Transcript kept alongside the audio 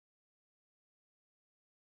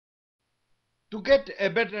To get a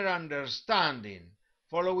better understanding,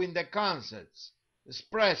 following the concepts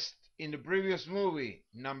expressed in the previous movie,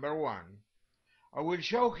 number 1, I will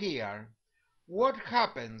show here what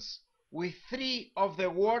happens with 3 of the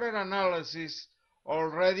water analyses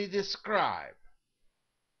already described.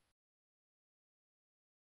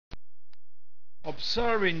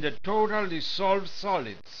 Observing the total dissolved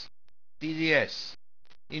solids, TDS,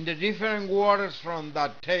 in the different waters from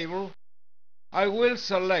that table, I will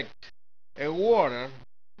select a water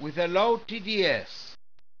with a low TDS,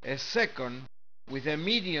 a second with a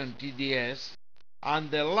medium TDS, and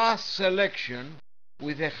the last selection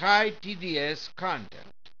with a high TDS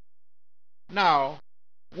content. Now,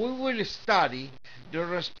 we will study the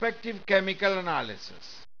respective chemical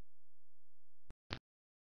analysis.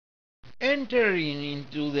 Entering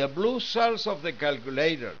into the blue cells of the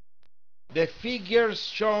calculator the figures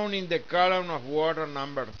shown in the column of water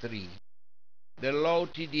number 3, the low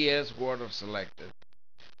TDS water selected,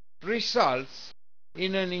 results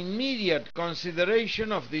in an immediate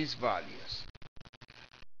consideration of these values.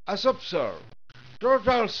 As observed,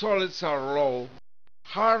 total solids are low,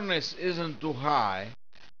 hardness isn't too high,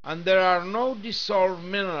 and there are no dissolved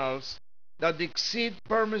minerals that exceed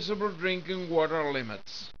permissible drinking water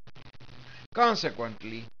limits.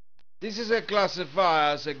 Consequently, this is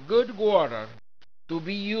classified as a good water to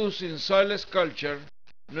be used in soilless culture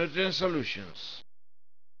nutrient solutions.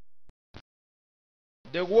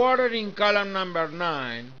 The water in column number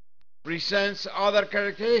 9 presents other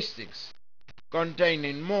characteristics,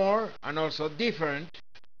 containing more and also different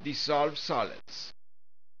dissolved solids.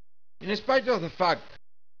 In spite of the fact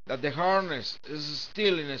that the hardness is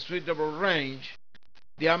still in a suitable range,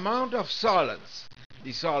 the amount of solids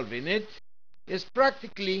dissolved in it is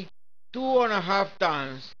practically 2.5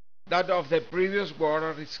 times that of the previous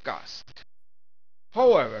water discussed.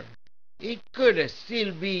 However, it could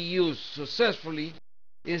still be used successfully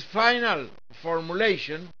if final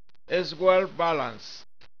formulation is well balanced.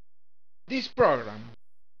 This program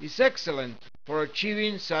is excellent for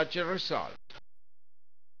achieving such a result.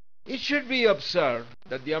 It should be observed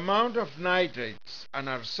that the amount of nitrates and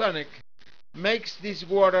arsenic makes this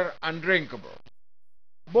water undrinkable.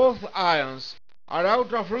 Both ions are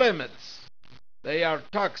out of limits. They are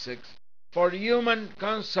toxic for human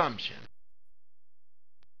consumption.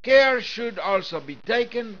 Care should also be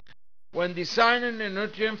taken when designing a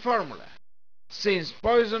nutrient formula, since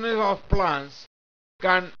poisoning of plants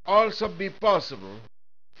can also be possible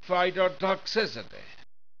phytotoxicity.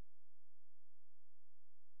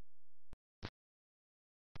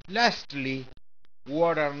 Lastly,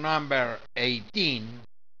 water number 18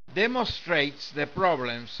 demonstrates the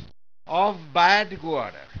problems of bad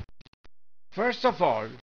water. First of all,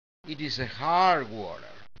 it is a hard water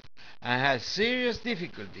and has serious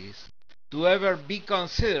difficulties to ever be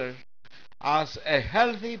considered as a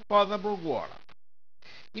healthy potable water.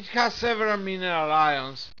 It has several mineral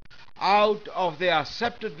ions out of the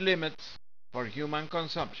accepted limits for human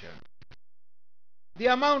consumption. The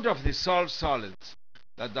amount of dissolved solids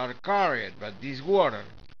that are carried by this water,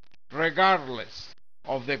 regardless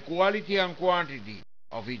of the quality and quantity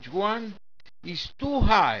of each one, is too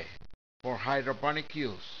high for hydroponic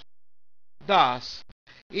use. Thus,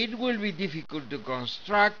 it will be difficult to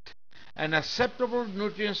construct an acceptable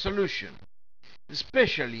nutrient solution,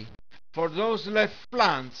 especially for those leaf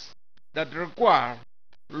plants that require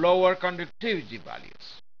lower conductivity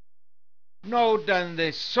values. Note that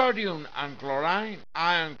the sodium and chlorine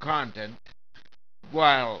ion content,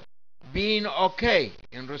 while being okay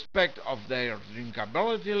in respect of their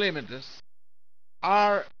drinkability limits,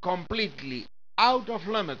 are completely out of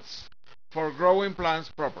limits for growing plants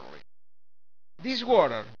properly. This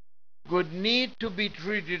water would need to be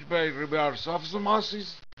treated by reverse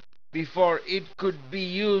osmosis before it could be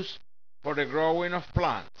used for the growing of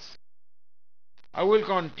plants. I will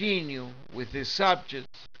continue with the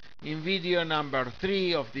subjects in video number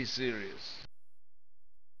 3 of this series.